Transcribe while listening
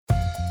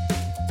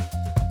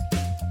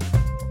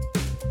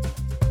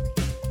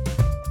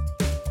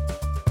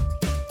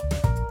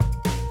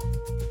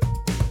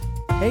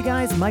Hey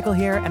guys, Michael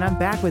here, and I'm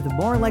back with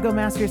more LEGO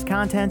Masters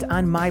content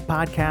on my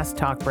podcast,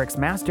 Talk Bricks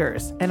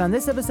Masters. And on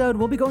this episode,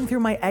 we'll be going through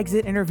my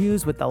exit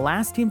interviews with the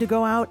last team to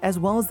go out, as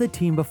well as the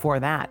team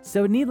before that.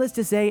 So needless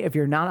to say, if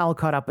you're not all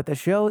caught up with the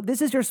show,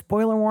 this is your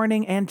spoiler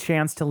warning and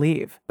chance to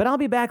leave. But I'll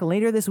be back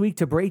later this week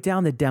to break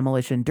down the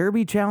Demolition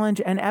Derby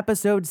Challenge and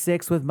episode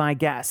 6 with my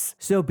guests.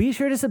 So be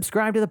sure to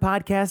subscribe to the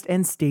podcast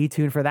and stay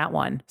tuned for that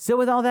one. So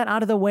with all that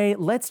out of the way,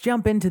 let's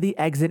jump into the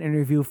exit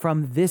interview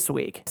from this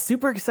week.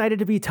 Super excited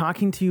to be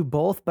talking to you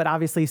both, but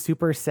obviously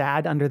super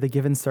sad under the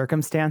given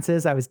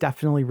circumstances. I was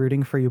definitely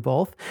rooting for you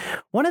both.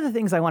 One of the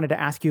things I wanted to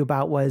ask you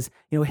about was,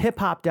 hip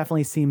hop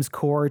definitely seems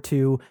core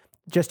to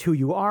just who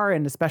you are,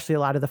 and especially a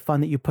lot of the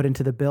fun that you put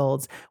into the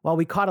builds. While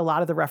we caught a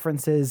lot of the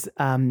references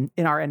in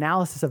our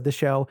analysis of the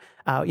show,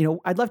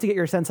 I'd love to get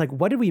your sense, like,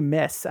 what did we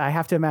miss? I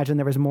have to imagine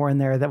there was more in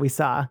there that we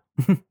saw.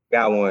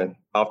 Got one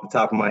off the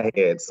top of my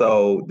head.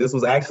 So this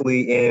was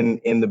actually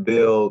in the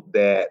build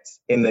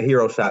in the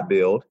hero shot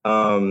build.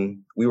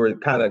 We were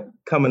kind of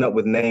coming up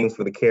with names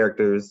for the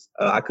characters.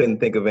 I couldn't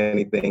think of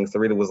anything.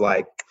 Sarita was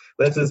like,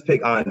 let's just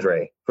pick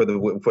Andre for the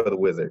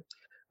wizard.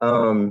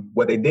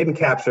 What they didn't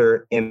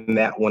capture in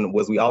that one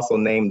was we also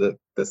named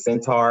the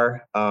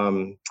centaur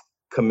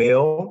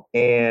Camille,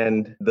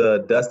 and the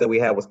dust that we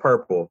had was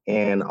purple.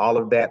 And all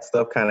of that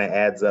stuff kind of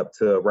adds up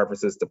to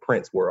references to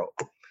Prince World.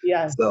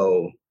 Yeah.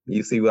 So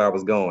you see where I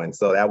was going.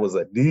 So that was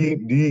a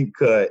deep, deep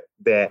cut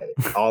that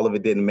all of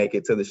it didn't make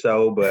it to the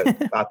show, but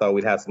I thought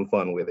we'd have some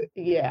fun with it.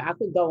 Yeah, I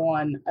could go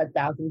on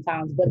 1,000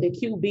 times, but the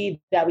QB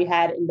that we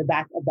had in the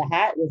back of the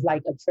hat was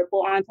like a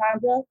triple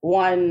entendre.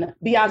 One,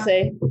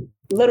 Beyonce,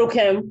 Little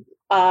Kim,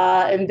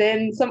 and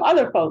then some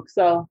other folks.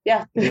 So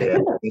yeah. Yeah,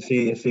 and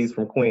she's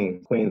from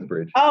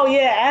Queensbridge. Oh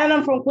yeah, and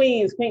I'm from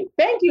Queens.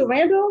 Thank you,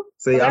 Randall.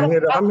 See, I'm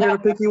here to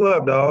pick you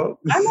up, dog.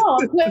 I know,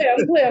 I'm clear.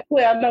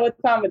 I know what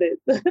time it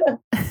is.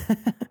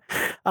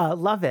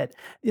 Love it.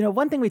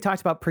 One thing we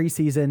talked about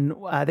preseason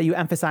that you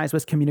emphasized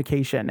was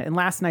communication. In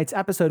last night's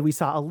episode, we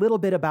saw a little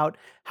bit about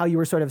how you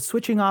were sort of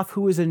switching off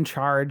who was in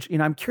charge.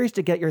 I'm curious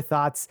to get your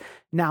thoughts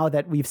now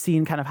that we've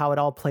seen kind of how it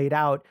all played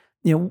out.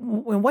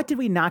 What did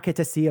we not get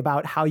to see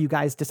about how you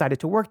guys decided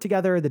to work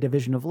together, the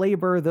division of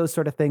labor, those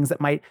sort of things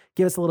that might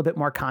give us a little bit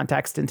more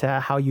context into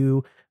how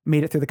you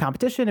made it through the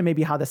competition and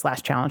maybe how this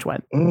last challenge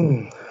went?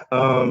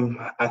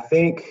 I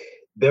think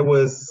there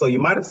was, so you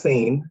might have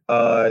seen,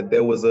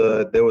 there was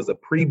a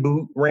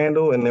pre-boot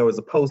Randall and there was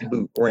a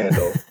post-boot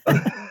Randall.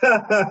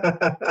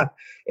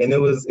 And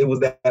it was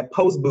that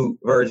post-boot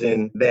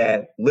version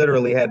that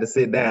literally had to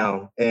sit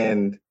down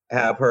and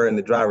have her in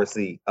the driver's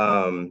seat.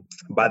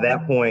 By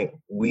that point,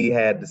 we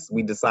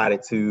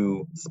decided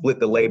to split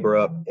the labor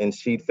up, and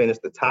she'd finish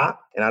the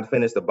top and I'd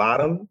finish the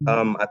bottom.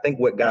 I think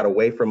what got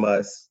away from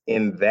us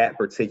in that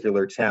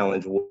particular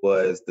challenge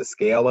was the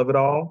scale of it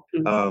all.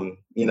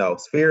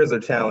 Spheres are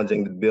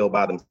challenging to build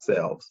by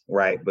themselves,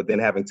 right? But then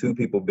having two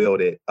people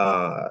build it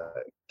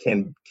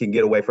can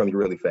get away from you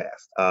really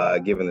fast,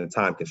 given the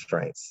time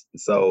constraints.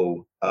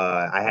 So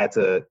I had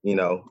to,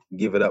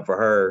 give it up for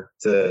her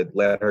to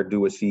let her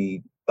do what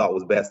she thought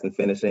was best in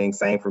finishing.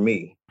 Same for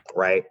me,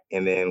 right?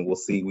 And then we'll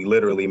see. We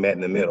literally met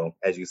in the middle,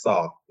 as you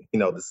saw,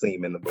 the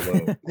seam in the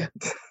balloon.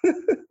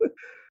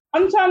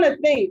 I'm trying to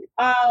think.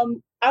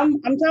 I'm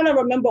trying to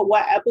remember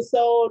what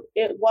episode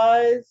it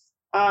was.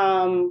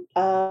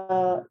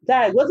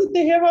 Dad, was it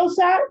the hero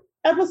shot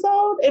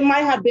episode? It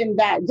might have been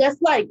that.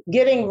 Just like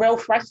getting real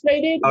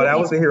frustrated. Oh, that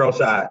was the hero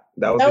shot.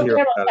 That was the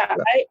hero shot,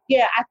 right?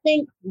 Yeah, I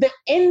think the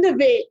end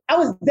of it, I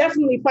was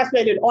definitely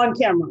frustrated on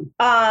camera.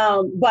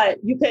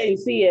 But you couldn't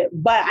see it.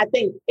 But I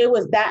think it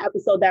was that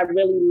episode that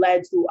really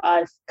led to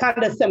us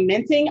kind of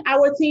cementing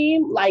our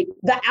team. Like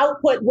the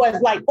output was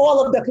like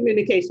all of the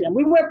communication.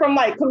 We went from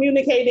like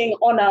communicating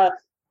on a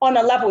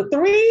level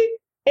 3.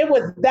 It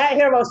was that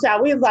hero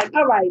shot. We was like,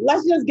 all right,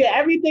 let's just get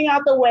everything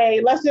out the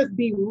way. Let's just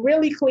be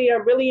really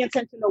clear, really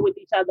intentional with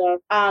each other.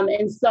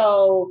 And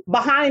so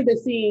behind the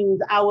scenes,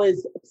 I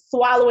was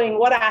swallowing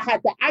what I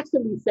had to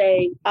actually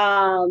say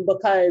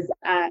because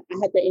I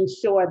had to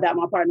ensure that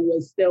my partner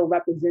was still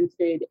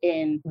represented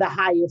in the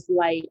highest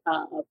light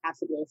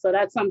possible. So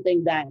that's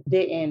something that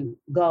didn't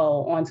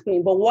go on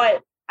screen. But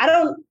what I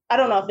don't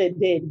know if it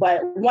did, but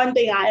one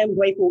thing I am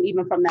grateful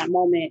even from that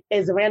moment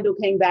is Randall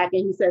came back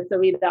and he said,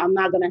 Sarita, I'm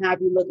not going to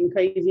have you looking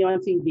crazy on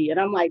TV. And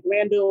I'm like,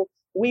 Randall,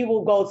 we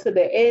will go to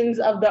the ends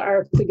of the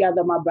earth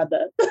together, my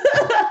brother.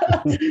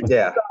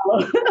 Yeah.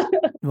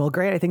 Well,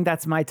 great. I think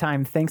that's my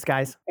time. Thanks,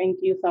 guys. Thank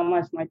you so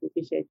much, Mike.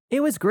 Appreciate it.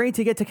 It was great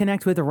to get to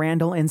connect with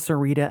Randall and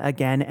Sarita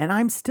again, and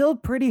I'm still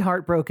pretty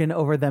heartbroken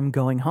over them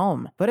going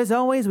home. But as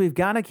always, we've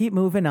got to keep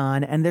moving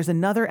on, and there's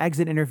another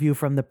exit interview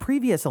from the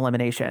previous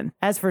elimination.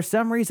 As for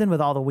some reason, with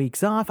all the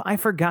weeks off, I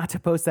forgot to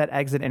post that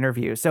exit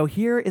interview. So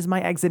here is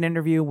my exit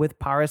interview with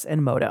Paras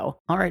and Moto.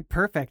 All right,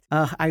 perfect.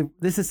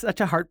 This is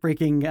such a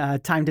heartbreaking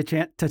time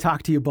to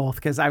talk to you both,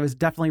 because I was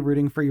definitely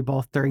rooting for you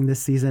both during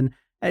this season.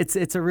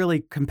 It's a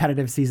really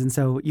competitive season,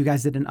 so you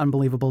guys did an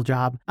unbelievable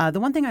job. The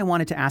one thing I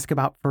wanted to ask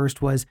about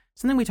first was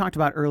something we talked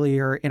about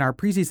earlier in our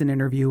preseason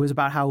interview, was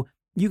about how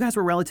you guys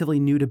were relatively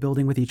new to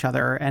building with each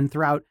other, and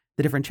throughout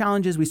the different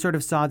challenges, we sort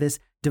of saw this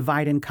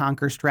divide and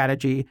conquer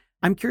strategy.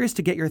 I'm curious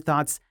to get your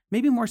thoughts,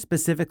 maybe more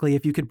specifically,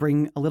 if you could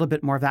bring a little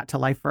bit more of that to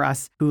life for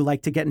us who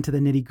like to get into the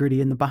nitty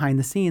gritty and the behind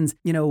the scenes.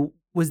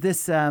 Was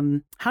this,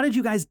 how did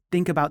you guys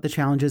think about the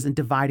challenges and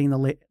dividing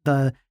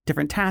the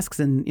different tasks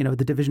and,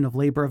 the division of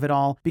labor of it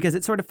all? Because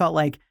it sort of felt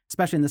like,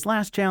 especially in this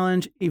last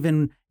challenge,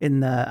 even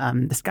in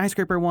the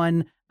skyscraper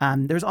one,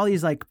 there's all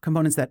these like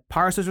components that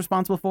Paras was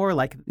responsible for,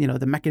 like,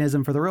 the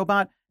mechanism for the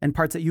robot, and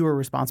parts that you were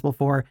responsible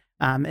for.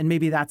 And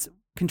maybe that's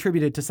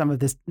contributed to some of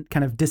this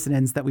kind of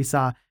dissonance that we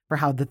saw for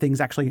how the things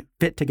actually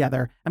fit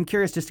together. I'm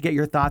curious just to get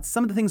your thoughts,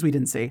 some of the things we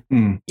didn't see.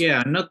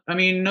 Yeah,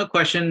 no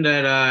question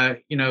that,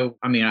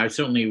 I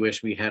certainly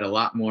wish we had a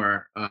lot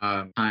more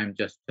time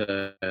just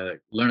to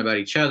learn about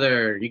each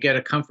other. You get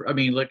a comfort.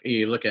 You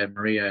look at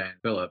Maria and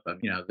Philip,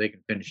 they can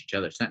finish each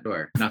other's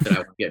centaur. Not that I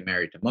want to get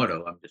married to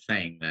Moto. I'm just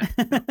saying that.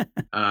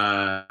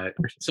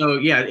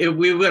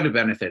 We would have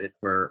benefited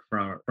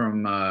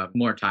from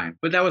more time,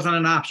 but that wasn't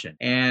an option.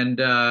 And,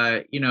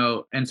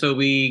 and so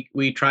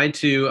we tried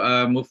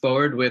to move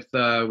forward with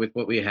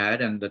what we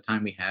had and the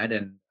time we had,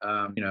 and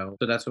so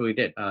that's what we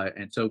did.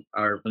 And so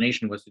our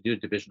explanation was to do a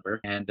division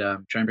work and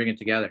try and bring it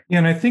together. Yeah,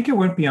 and I think it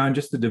went beyond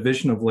just the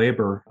division of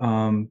labor.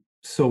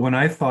 So when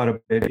I thought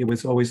of it, it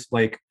was always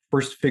like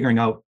first figuring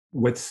out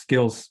what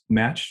skills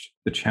matched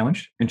the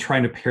challenge and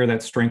trying to pair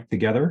that strength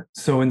together.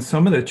 So in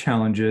some of the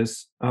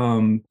challenges,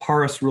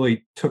 Paras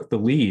really took the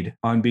lead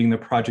on being the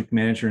project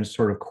manager and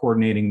sort of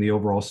coordinating the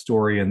overall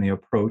story and the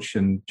approach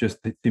and just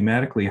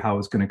thematically how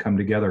it's going to come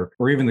together,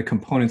 or even the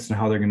components and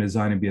how they're going to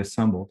design and be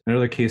assembled. In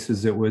other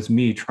cases, it was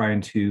me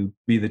trying to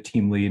be the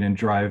team lead and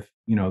drive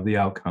the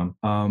outcome.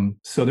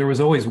 So there was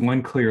always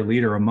one clear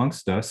leader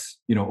amongst us,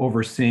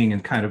 overseeing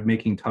and kind of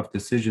making tough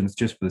decisions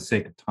just for the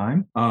sake of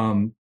time.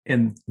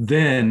 And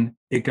then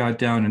it got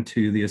down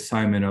into the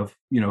assignment of,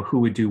 who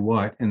would do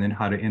what and then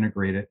how to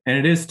integrate it. And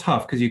it is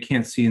tough because you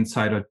can't see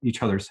inside of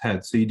each other's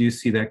heads. So you do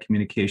see that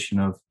communication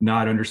of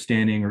not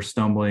understanding or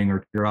stumbling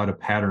or figure out a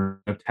pattern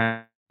of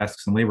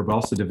tasks and labor, but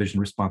also division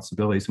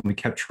responsibilities. And we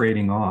kept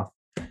trading off.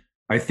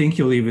 I think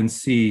you'll even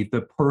see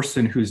the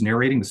person who's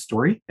narrating the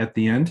story at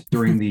the end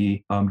during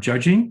the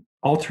judging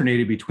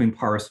alternated between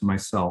Paras and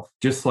myself,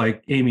 just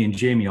like Amy and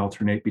Jamie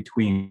alternate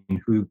between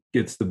who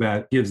gives the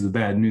bad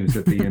news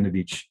at the end of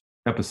each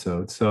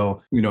episode.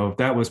 So,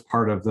 that was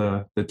part of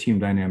the team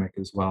dynamic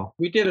as well.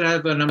 We did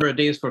have a number of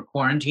days for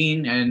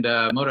quarantine, and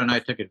Moto and I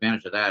took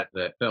advantage of that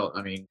felt,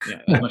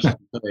 as much as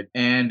we could.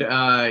 And,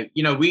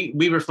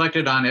 we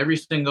reflected on every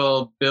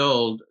single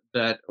build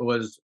that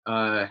was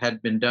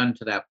had been done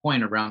to that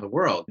point around the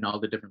world in all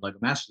the different Lego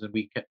Masters, and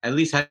we at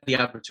least had the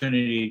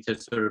opportunity to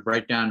sort of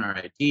write down our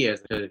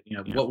ideas to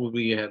what would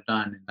we have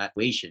done in that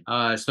situation.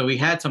 So we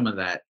had some of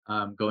that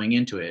going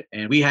into it,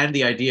 and we had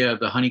the idea of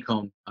the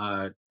honeycomb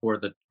for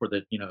the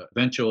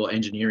eventual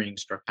engineering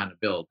structure kind of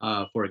build,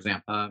 for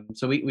example.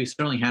 So we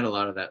certainly had a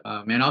lot of that.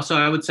 And also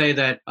I would say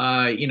that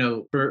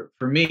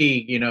for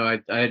me,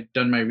 I had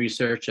done my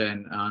research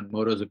on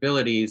Moto's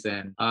abilities,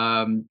 and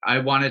I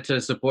wanted to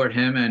support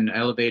him and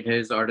elevate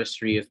his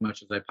artistry as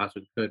much as I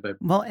possibly could.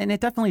 Well, and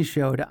it definitely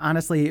showed.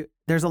 Honestly,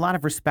 there's a lot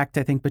of respect,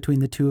 I think, between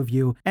the two of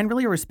you, and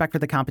really a respect for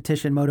the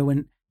competition. Moto,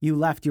 when you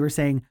left, you were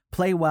saying,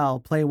 play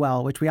well,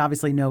 which we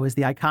obviously know is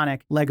the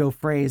iconic Lego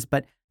phrase,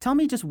 but tell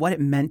me just what it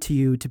meant to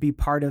you to be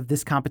part of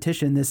this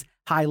competition, this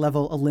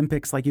high-level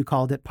Olympics, like you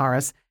called it,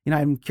 Paras.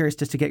 I'm curious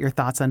just to get your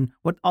thoughts on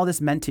what all this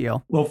meant to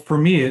you. Well, for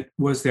me, it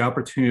was the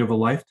opportunity of a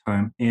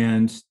lifetime,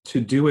 and to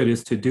do it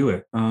is to do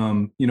it.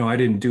 I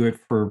didn't do it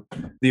for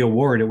the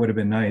award. It would have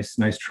been nice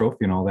trophy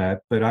and all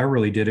that, but I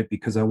really did it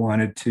because I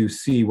wanted to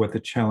see what the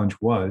challenge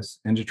was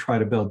and to try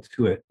to build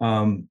to it.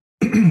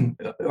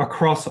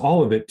 Across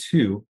all of it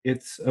too,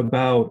 it's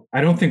about,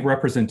 I don't think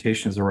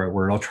representation is the right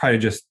word. I'll try to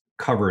just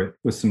cover it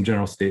with some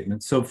general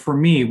statements. So for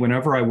me,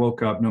 whenever I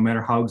woke up, no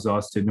matter how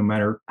exhausted, no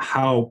matter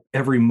how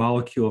every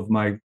molecule of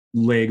my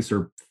legs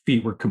or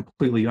feet were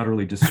completely,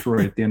 utterly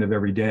destroyed at the end of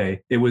every day,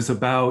 it was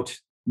about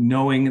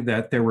knowing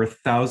that there were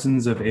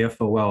thousands of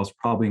AFOLs,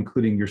 probably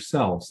including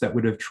yourselves, that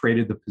would have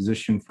traded the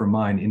position for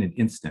mine in an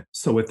instant.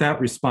 So with that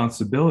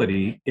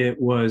responsibility,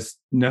 it was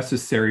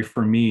necessary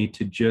for me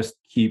to just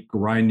keep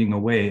grinding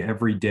away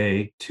every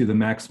day to the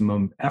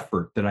maximum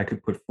effort that I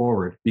could put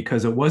forward,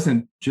 because it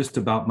wasn't just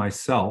about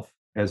myself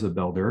as a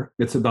builder.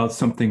 It's about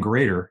something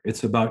greater.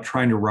 It's about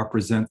trying to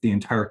represent the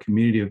entire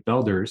community of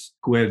builders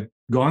who had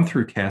gone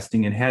through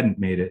casting and hadn't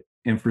made it.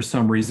 And for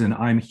some reason,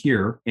 I'm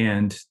here,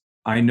 and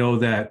I know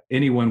that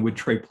anyone would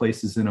trade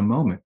places in a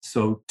moment.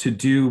 So to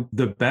do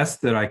the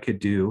best that I could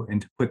do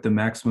and to put the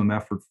maximum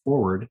effort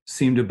forward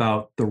seemed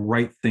about the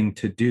right thing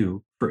to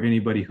do for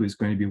anybody who's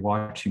going to be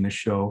watching the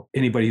show,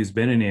 anybody who's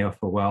been in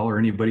AFOL or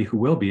anybody who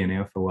will be in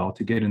AFOL,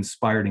 to get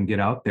inspired and get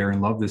out there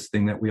and love this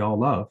thing that we all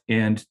love.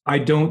 And I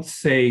don't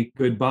say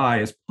goodbye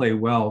as play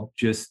well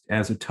just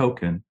as a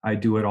token. I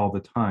do it all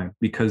the time,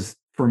 because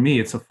for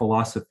me, it's a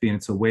philosophy and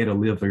it's a way to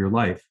live your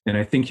life. And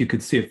I think you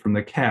could see it from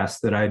the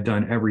cast that I had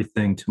done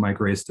everything to my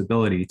greatest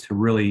ability to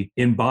really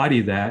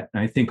embody that.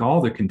 And I think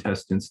all the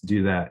contestants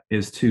do that,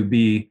 is to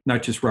be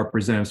not just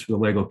representatives for the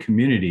Lego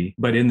community,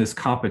 but in this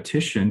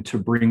competition to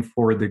bring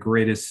forward the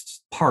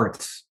greatest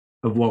parts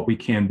of what we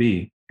can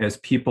be as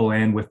people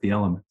and with the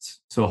elements.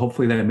 So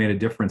hopefully that made a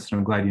difference, and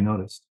I'm glad you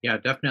noticed. Yeah,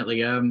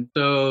 definitely. I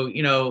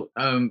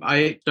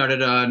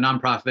started a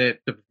nonprofit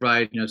to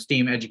provide,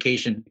 STEAM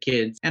education to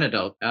kids and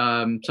adults.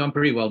 So I'm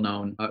pretty well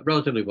known,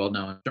 relatively well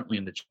known, certainly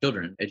in the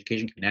children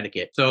education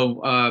Connecticut.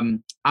 So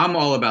I'm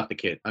all about the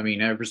kid. I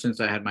mean, ever since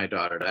I had my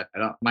daughter,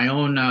 my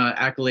own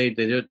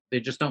accolades, they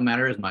just don't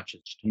matter as much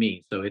to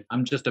me. So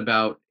I'm just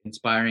about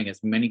inspiring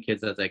as many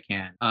kids as I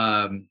can.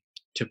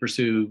 To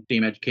pursue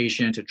STEAM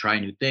education, to try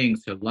new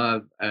things, to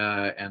love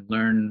and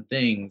learn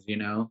things,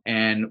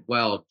 and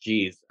well,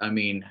 geez, I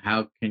mean,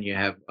 how can you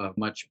have a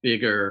much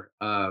bigger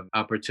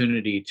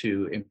opportunity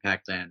to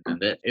impact than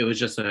that? It was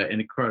just an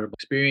incredible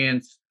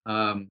experience.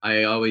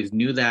 I always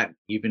knew that.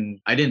 Even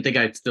I didn't think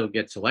I'd still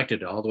get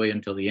selected all the way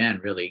until the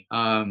end, really.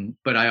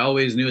 But I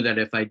always knew that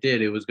if I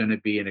did, it was going to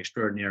be an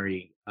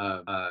extraordinary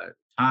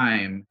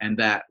time, and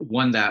that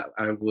one that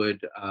I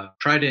would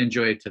try to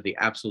enjoy to the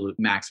absolute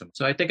maximum.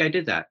 So I think I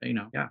did that.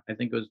 I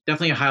think it was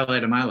definitely a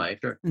highlight of my life.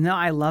 Sure. No,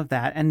 I love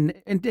that, and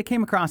it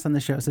came across on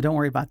the show, so don't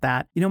worry about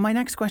that. My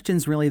next question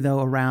is really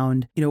though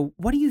around,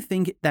 what do you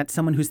think that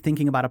someone who's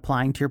thinking about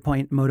applying, to your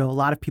point, Moto, a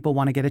lot of people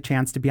want to get a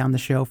chance to be on the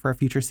show for a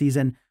future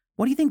season.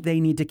 What do you think they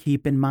need to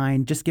keep in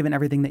mind, just given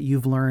everything that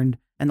you've learned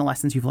and the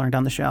lessons you've learned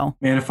on the show?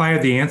 Man, if I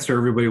had the answer,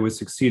 everybody would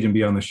succeed and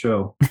be on the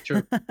show.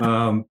 Sure.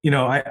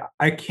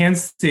 I can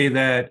say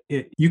that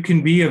you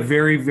can be a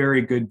very,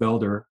 very good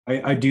builder.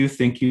 I do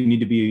think you need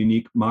to be a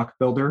unique mock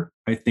builder.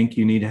 I think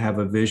you need to have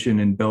a vision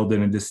and build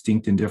in a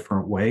distinct and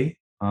different way.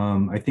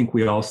 I think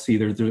we all see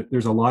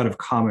there's a lot of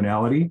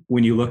commonality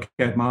when you look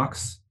at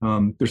mocks.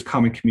 There's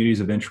common communities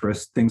of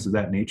interest, things of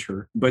that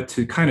nature. But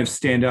to kind of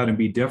stand out and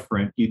be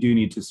different, you do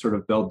need to sort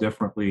of build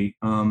differently.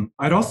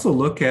 I'd also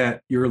look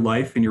at your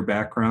life and your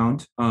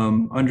background,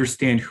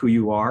 understand who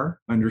you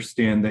are,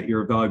 understand that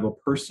you're a valuable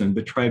person,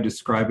 but try to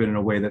describe it in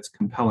a way that's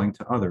compelling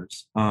to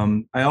others.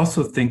 I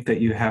also think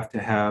that you have to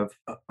have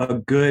a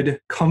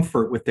good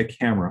comfort with the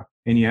camera.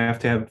 And you have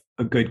to have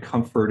a good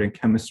comfort and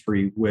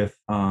chemistry with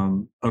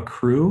a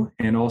crew,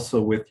 and also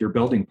with your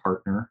building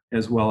partner,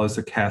 as well as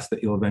a cast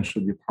that you'll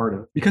eventually be part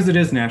of. Because it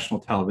is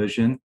national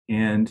television,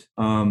 and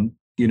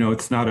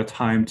it's not a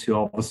time to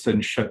all of a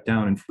sudden shut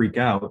down and freak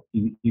out.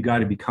 You got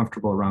to be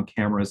comfortable around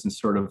cameras and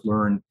sort of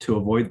learn to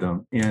avoid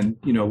them. And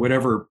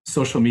whatever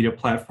social media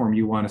platform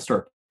you want to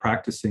start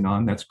practicing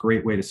on, that's a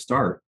great way to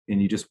start.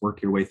 And you just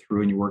work your way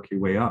through and you work your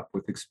way up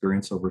with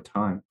experience over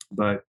time.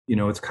 But,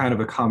 it's kind of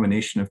a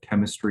combination of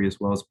chemistry as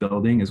well as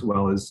building, as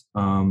well as,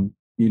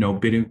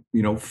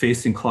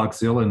 facing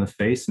Clockzilla in the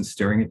face and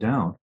staring it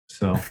down.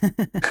 So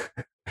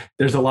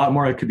there's a lot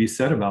more that could be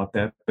said about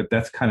that, but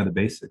that's kind of the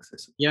basics.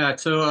 Yeah.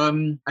 So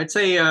I'd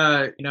say,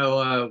 I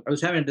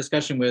was having a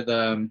discussion with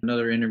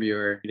another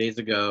interviewer 2 days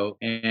ago,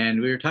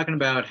 and we were talking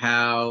about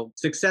how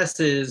success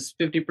is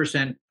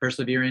 50%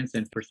 perseverance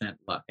and percent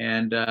luck.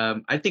 And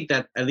I think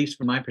that, at least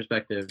from my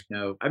perspective,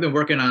 I've been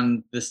working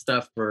on this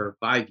stuff for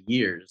 5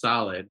 years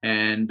solid,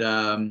 and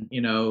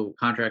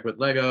contract with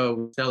Lego,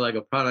 we sell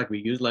Lego product, we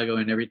use Lego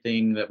in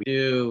everything that we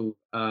do.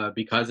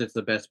 Because it's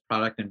the best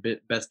product and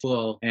best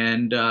tool,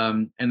 and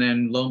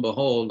then lo and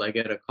behold, I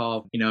get a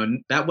call.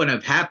 That wouldn't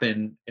have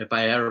happened if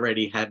I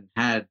already hadn't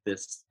had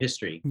this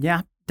history.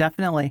 Yeah,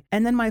 definitely.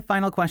 And then my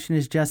final question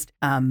is just,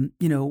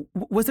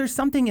 was there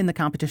something in the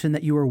competition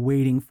that you were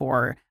waiting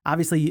for?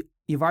 Obviously,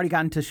 you've already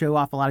gotten to show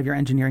off a lot of your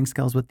engineering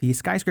skills with the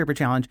Skyscraper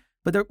Challenge.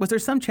 But was there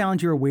some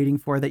challenge you were waiting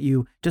for that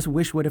you just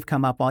wish would have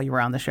come up while you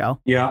were on the show?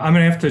 Yeah, I'm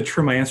going to have to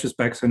trim my answers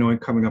back because I know I'm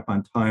coming up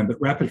on time. But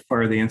rapid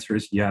fire, the answer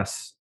is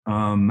yes.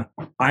 I'm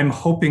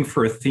hoping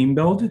for a theme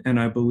build, and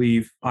I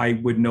believe I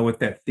would know what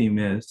that theme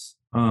is.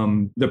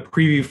 The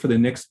preview for the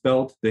next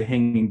build, the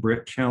Hanging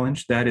Brick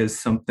Challenge, that is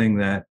something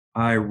that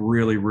I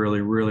really,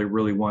 really, really,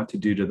 really want to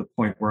do, to the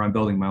point where I'm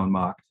building my own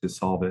mock to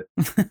solve it.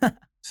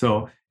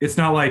 So it's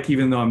not like,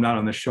 even though I'm not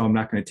on the show, I'm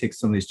not going to take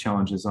some of these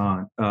challenges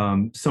on.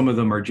 Some of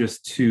them are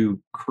just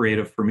too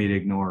creative for me to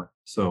ignore.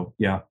 So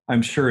yeah,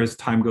 I'm sure as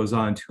time goes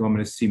on too, I'm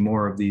going to see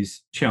more of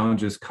these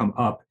challenges come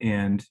up,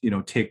 and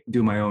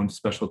do my own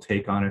special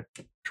take on it,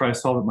 try to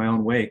solve it my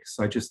own way,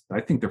 because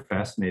I think they're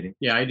fascinating.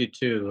 Yeah, I do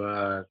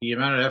too. The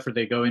amount of effort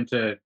they go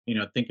into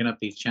thinking up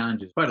these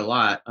challenges, quite a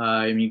lot.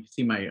 You can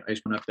see my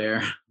ice one up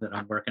there that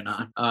I'm working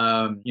on.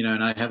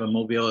 And I have a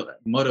mobile.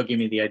 Moto gave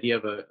me the idea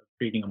of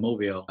creating a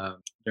mobile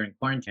during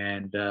quarantine,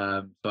 and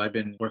so I've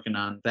been working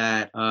on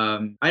that.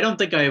 I don't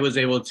think I was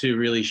able to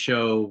really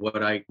show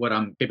what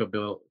I'm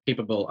capable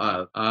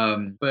of,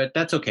 but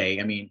that's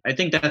okay. I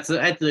think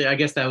I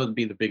guess that would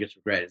be the biggest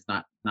regret, is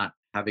not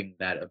having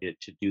that ability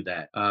to do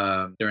that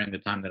during the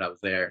time that I was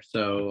there.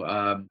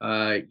 So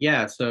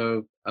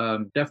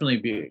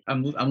definitely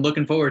I'm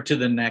looking forward to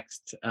the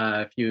next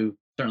few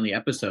certainly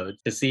episodes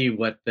to see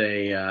what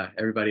they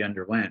everybody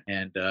underwent,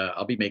 and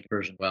I'll be making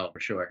version well for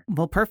sure.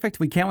 Well, perfect.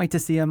 We can't wait to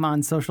see them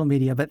on social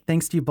media, but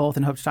thanks to you both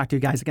and hope to talk to you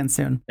guys again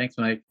soon. Thanks,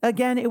 Mike.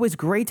 Again, it was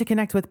great to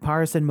connect with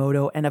Paras and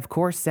Moto, and of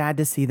course, sad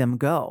to see them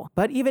go.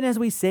 But even as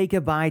we say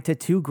goodbye to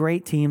two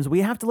great teams,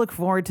 we have to look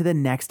forward to the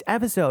next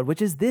episode,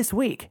 which is this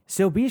week.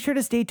 So be sure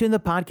to stay tuned to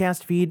the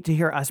podcast feed to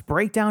hear us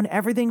break down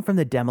everything from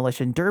the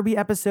Demolition Derby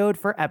episode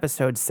for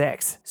episode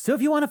 6. So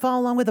if you want to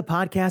follow along with the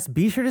podcast,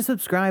 be sure to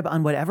subscribe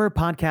on whatever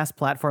podcast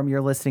platform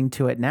you're listening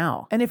to it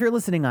now. And if you're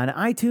listening on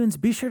iTunes,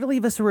 be sure to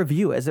leave us a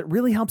review as it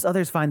really helps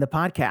others find the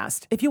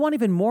podcast. If you want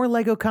even more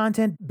LEGO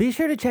content, be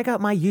sure to check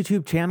out my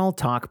YouTube channel,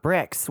 Talk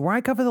Bricks, where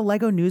I cover the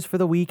LEGO news for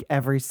the week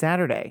every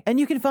Saturday. And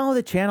you can follow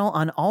the channel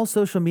on all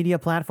social media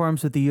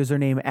platforms with the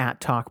username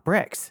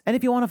 @TalkBricks. And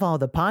if you want to follow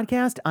the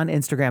podcast on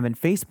Instagram and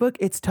Facebook,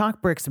 it's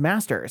Talk Bricks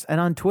Masters, and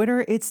on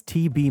Twitter, it's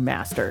TB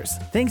Masters.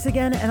 Thanks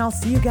again, and I'll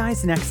see you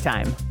guys next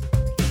time.